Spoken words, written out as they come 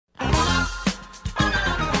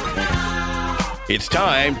It's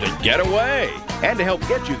time to get away. And to help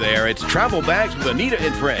get you there, it's Travel Bags with Anita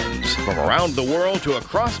and Friends. From around the world to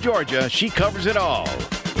across Georgia, she covers it all.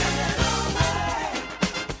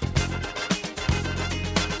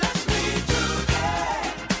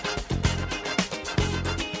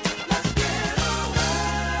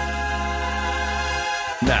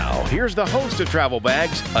 Now, here's the host of Travel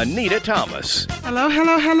Bags, Anita Thomas. Hello,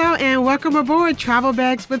 and welcome aboard Travel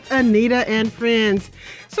Bags with Anita and Friends.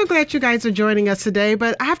 So glad you guys are joining us today,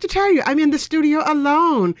 but I have to tell you, I'm in the studio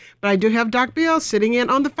alone, but I do have Doc Bill sitting in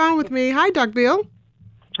on the phone with me. Hi, Doc Bill.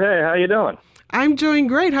 Hey, how you doing? I'm doing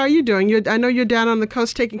great. How are you doing? I know you're down on the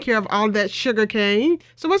coast taking care of all that sugar cane.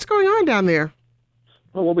 So what's going on down there?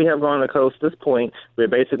 Well, what we have going on the coast at this point, we're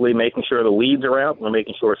basically making sure the weeds are out, we're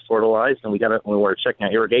making sure it's fertilized, and we're checking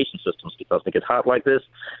our irrigation systems because when it gets hot like this,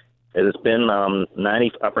 it's been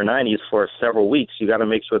upper 90s for several weeks. You got to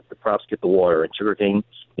make sure that the crops get the water, and sugarcane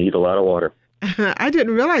needs a lot of water. I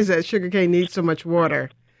didn't realize that sugarcane needs so much water.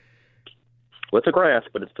 Well, it's a grass,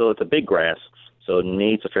 but it's a big grass, so it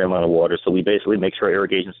needs a fair amount of water. So we basically make sure our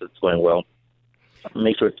irrigation system's going well,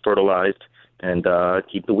 make sure it's fertilized, and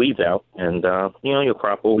keep the weeds out. And your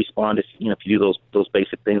crop will respond if you do those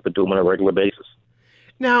basic things, but do them on a regular basis.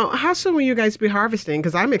 Now, how soon will you guys be harvesting?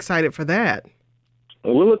 Because I'm excited for that.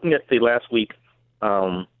 Well, we're looking at the last week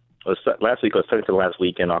or second to last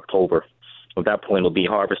week in October. At that point, we'll be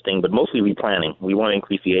harvesting, but mostly replanting. We want to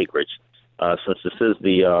increase the acreage. Since this is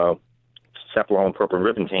the sapelo and purple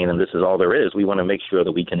ribbon cane, and this is all there is, we want to make sure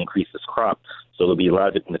that we can increase this crop so there'll be a lot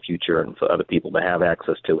of it in the future and for other people to have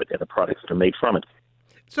access to it and the products that are made from it.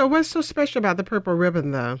 So what's so special about the purple ribbon,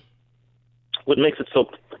 though? What makes it so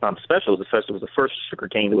special is it was the first sugar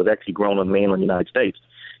cane that was actually grown in the mainland United States.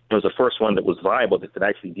 It was the first one that was viable that could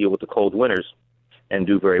actually deal with the cold winters and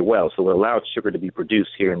do very well. So it allowed sugar to be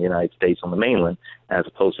produced here in the United States on the mainland as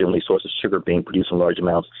opposed to the only source of sugar being produced in large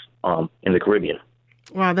amounts in the Caribbean.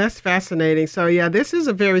 Wow, that's fascinating. So, yeah, this is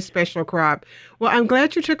a very special crop. Well, I'm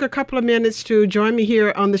glad you took a couple of minutes to join me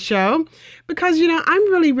here on the show because,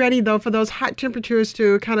 I'm really ready, though, for those hot temperatures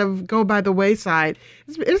to kind of go by the wayside.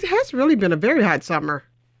 It has really been a very hot summer.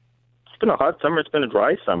 It's been a hot summer. It's been a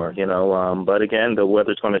dry summer, but again, the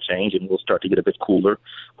weather's going to change and we'll start to get a bit cooler,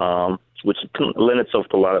 which can lend itself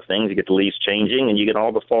to a lot of things. You get the leaves changing and you get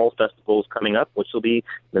all the fall festivals coming up, which will be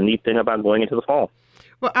the neat thing about going into the fall.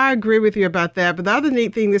 Well, I agree with you about that. But the other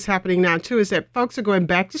neat thing that's happening now, too, is that folks are going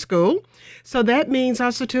back to school. So that means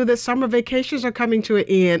also, too, that summer vacations are coming to an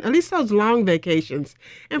end, at least those long vacations.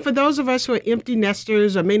 And for those of us who are empty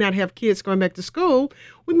nesters or may not have kids going back to school,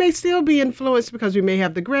 we may still be influenced because we may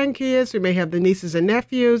have the grandkids, we may have the nieces and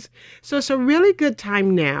nephews. So it's a really good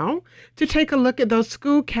time now to take a look at those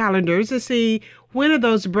school calendars and see when are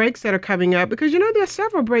those breaks that are coming up? Because, there are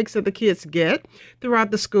several breaks that the kids get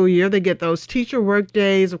throughout the school year. They get those teacher work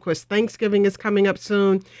days. Of course, Thanksgiving is coming up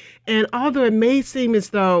soon. And although it may seem as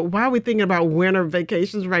though, why are we thinking about winter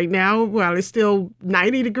vacations right now while it's still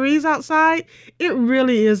 90 degrees outside? It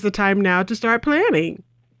really is the time now to start planning.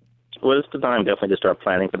 Well, it's the time definitely to start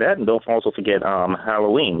planning for that. And don't also forget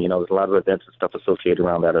Halloween. There's a lot of events and stuff associated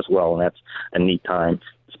around that as well. And that's a neat time.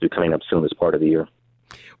 It's be coming up soon as part of the year.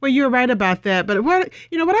 Well, you're right about that. But what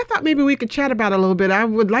I thought maybe we could chat about a little bit, I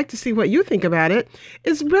would like to see what you think about it,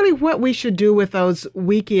 is really what we should do with those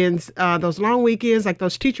weekends, those long weekends, like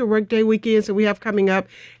those teacher workday weekends that we have coming up,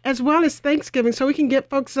 as well as Thanksgiving, so we can get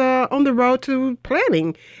folks on the road to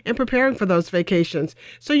planning and preparing for those vacations.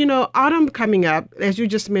 So, autumn coming up, as you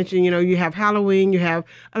just mentioned, you have Halloween, you have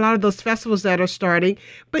a lot of those festivals that are starting.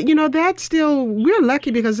 But, that's still, we're lucky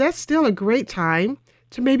because that's still a great time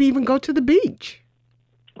to maybe even go to the beach.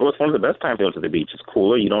 Well, it's one of the best times to go to the beach. It's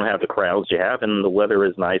cooler. You don't have the crowds you have, and the weather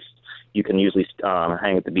is nice. You can usually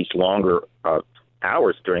hang at the beach longer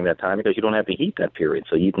hours during that time because you don't have the heat that period.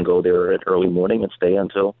 So you can go there at early morning and stay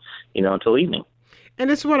until evening. And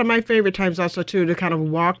it's one of my favorite times also, too, to kind of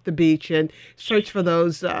walk the beach and search for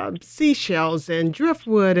those seashells and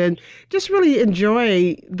driftwood and just really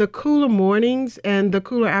enjoy the cooler mornings and the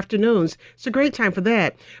cooler afternoons. It's a great time for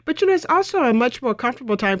that. But, it's also a much more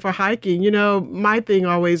comfortable time for hiking. My thing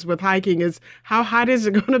always with hiking is how hot is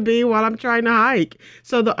it going to be while I'm trying to hike?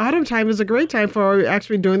 So the autumn time is a great time for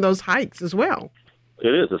actually doing those hikes as well.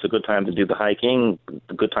 It is. It's a good time to do the hiking,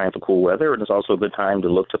 a good time for cool weather, and it's also a good time to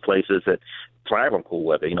look to places that thrive on cool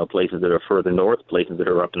weather, places that are further north, places that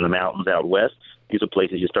are up in the mountains out west. These are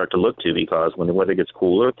places you start to look to because when the weather gets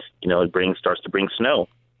cooler, it starts to bring snow.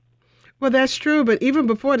 Well, that's true, but even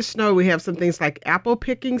before the snow, we have some things like apple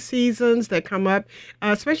picking seasons that come up,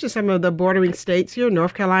 especially some of the bordering states here,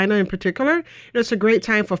 North Carolina in particular. It's a great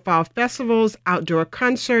time for fall festivals, outdoor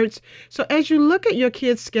concerts. So as you look at your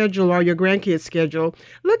kids' schedule or your grandkids' schedule,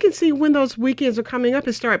 look and see when those weekends are coming up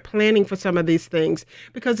and start planning for some of these things.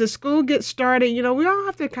 Because as school gets started, we all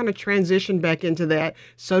have to kind of transition back into that.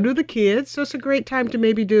 So do the kids. So it's a great time to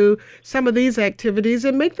maybe do some of these activities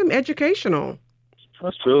and make them educational.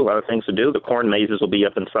 That's true. A lot of things to do. The corn mazes will be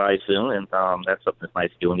up in size soon, and that's something that's nice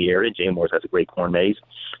to do in the area. Jay Moore's has a great corn maze.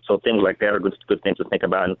 So things like that are good things to think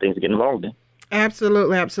about and things to get involved in.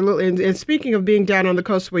 Absolutely, absolutely. And speaking of being down on the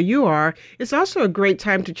coast where you are, it's also a great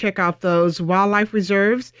time to check out those wildlife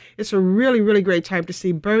reserves. It's a really, really great time to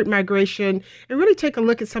see bird migration and really take a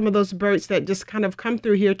look at some of those birds that just kind of come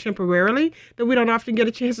through here temporarily that we don't often get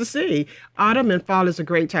a chance to see. Autumn and fall is a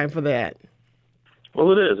great time for that. Well,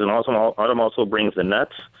 it is. And also, autumn also brings the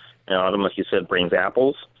nuts. And autumn, like you said, brings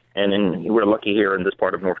apples. And then we're lucky here in this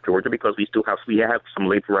part of North Georgia because we have some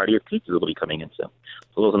late variety of peaches that will be coming in soon.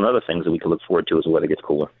 So those are other things that we can look forward to as the weather gets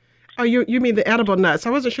cooler. Oh, you mean the edible nuts?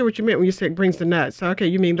 I wasn't sure what you meant when you said brings the nuts. So, okay,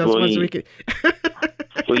 you mean those ones we could...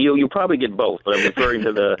 Well, you probably get both, but I'm referring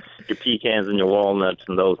to your pecans and your walnuts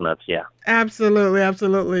and those nuts, yeah. Absolutely,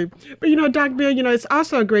 absolutely. But, Doc Bill, it's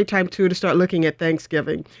also a great time, too, to start looking at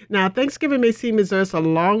Thanksgiving. Now, Thanksgiving may seem as though it's a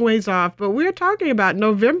long ways off, but we're talking about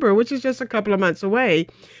November, which is just a couple of months away.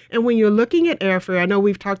 And when you're looking at airfare, I know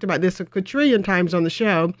we've talked about this a quadrillion times on the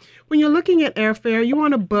show, when you're looking at airfare, you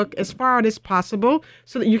want to book as far out as possible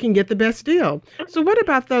so that you can get the best deal. So what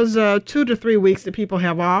about those 2 to 3 weeks that people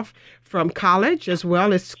have off from college as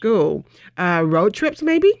well as school? Road trips,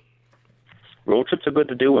 maybe? Road trips are good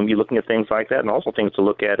to do when you're looking at things like that. And also things to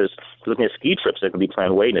look at is looking at ski trips that can be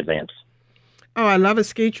planned way in advance. Oh, I love a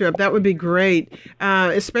ski trip. That would be great,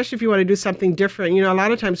 especially if you want to do something different. A lot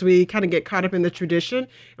of times we kind of get caught up in the tradition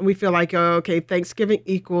and we feel like, oh, okay, Thanksgiving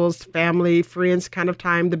equals family, friends kind of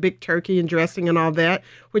time, the big turkey and dressing and all that,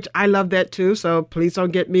 which I love that too. So please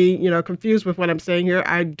don't get me, confused with what I'm saying here.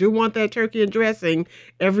 I do want that turkey and dressing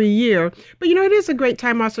every year. But, it is a great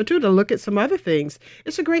time also too to look at some other things.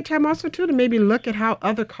 It's a great time also too to maybe look at how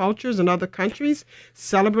other cultures and other countries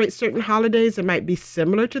celebrate certain holidays that might be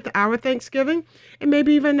similar to our Thanksgiving. And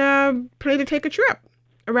maybe even plan to take a trip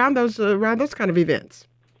around those kind of events.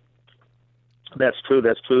 That's true.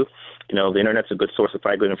 The internet's a good source of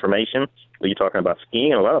good information. When you're talking about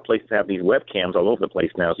skiing, a lot of places have these webcams all over the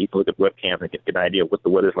place now. So you can look at webcams and get an idea of what the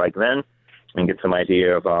weather's like then, and get some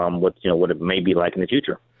idea of what it may be like in the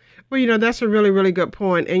future. Well, that's a really, really good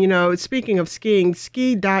point. And, speaking of skiing,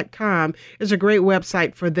 ski.com is a great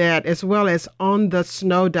website for that, as well as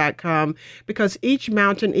onthesnow.com, because each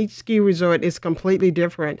mountain, each ski resort is completely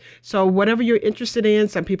different. So whatever you're interested in,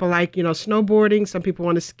 some people like, snowboarding, some people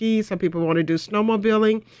want to ski, some people want to do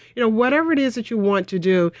snowmobiling, whatever it is that you want to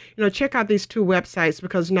do, check out these two websites,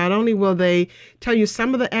 because not only will they tell you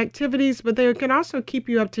some of the activities, but they can also keep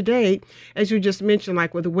you up to date, as you just mentioned,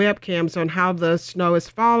 like with webcams on how the snow is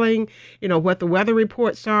falling, what the weather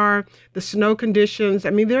reports are, the snow conditions.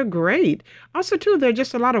 I mean, they're great. Also, too, there are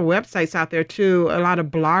just a lot of websites out there, too, a lot of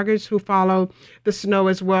bloggers who follow the snow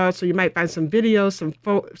as well. So you might find some videos, some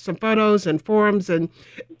photos and forums and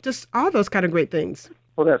just all those kind of great things.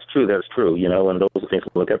 Well, that's true. And those are things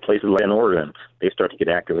to look at. Places like in Oregon, they start to get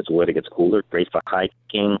active as the weather gets cooler. Great for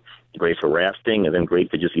hiking, great for rafting, and then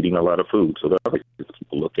great for just eating a lot of food. So those are places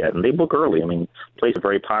people look at, and they book early. I mean, places are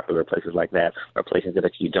very popular. Places like that are places that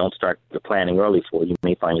if you don't start the planning early for, you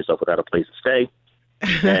may find yourself without a place to stay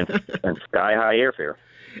and sky-high airfare.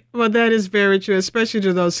 Well, that is very true, especially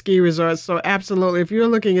to those ski resorts. So absolutely, if you're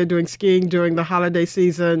looking at doing skiing during the holiday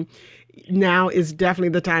season, now is definitely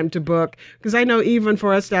the time to book, because I know even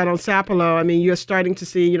for us down on Sapelo, I mean, you're starting to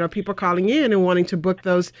see, people calling in and wanting to book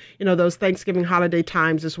those, those Thanksgiving holiday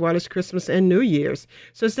times as well as Christmas and New Year's.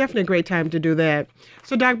 So it's definitely a great time to do that.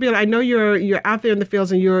 So Doc Bill, I know you're out there in the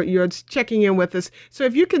fields and you're checking in with us. So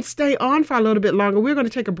if you can stay on for a little bit longer, we're going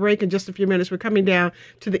to take a break in just a few minutes. We're coming down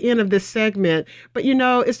to the end of this segment, but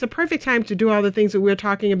it's the perfect time to do all the things that we're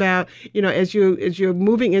talking about, as you're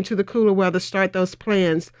moving into the cooler weather, start those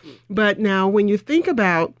plans. But now when you think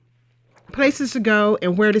about places to go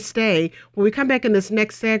and where to stay, when we come back in this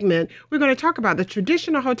next segment, we're going to talk about the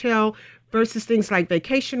traditional hotel versus things like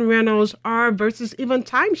vacation rentals or versus even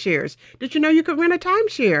timeshares. Did you know you could rent a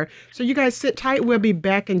timeshare? So you guys sit tight. We'll be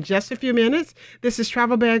back in just a few minutes. This is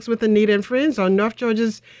Travel Bags with Anita and Friends on North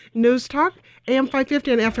Georgia's News Talk, AM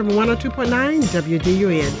 550 and FM 102.9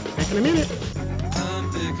 WDUN. Back in a minute. I'm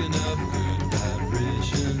picking up good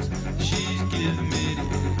vibrations. She's giving me the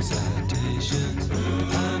excitations.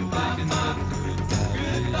 I'm picking up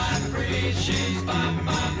good vibrations. bye,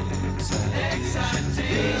 bye.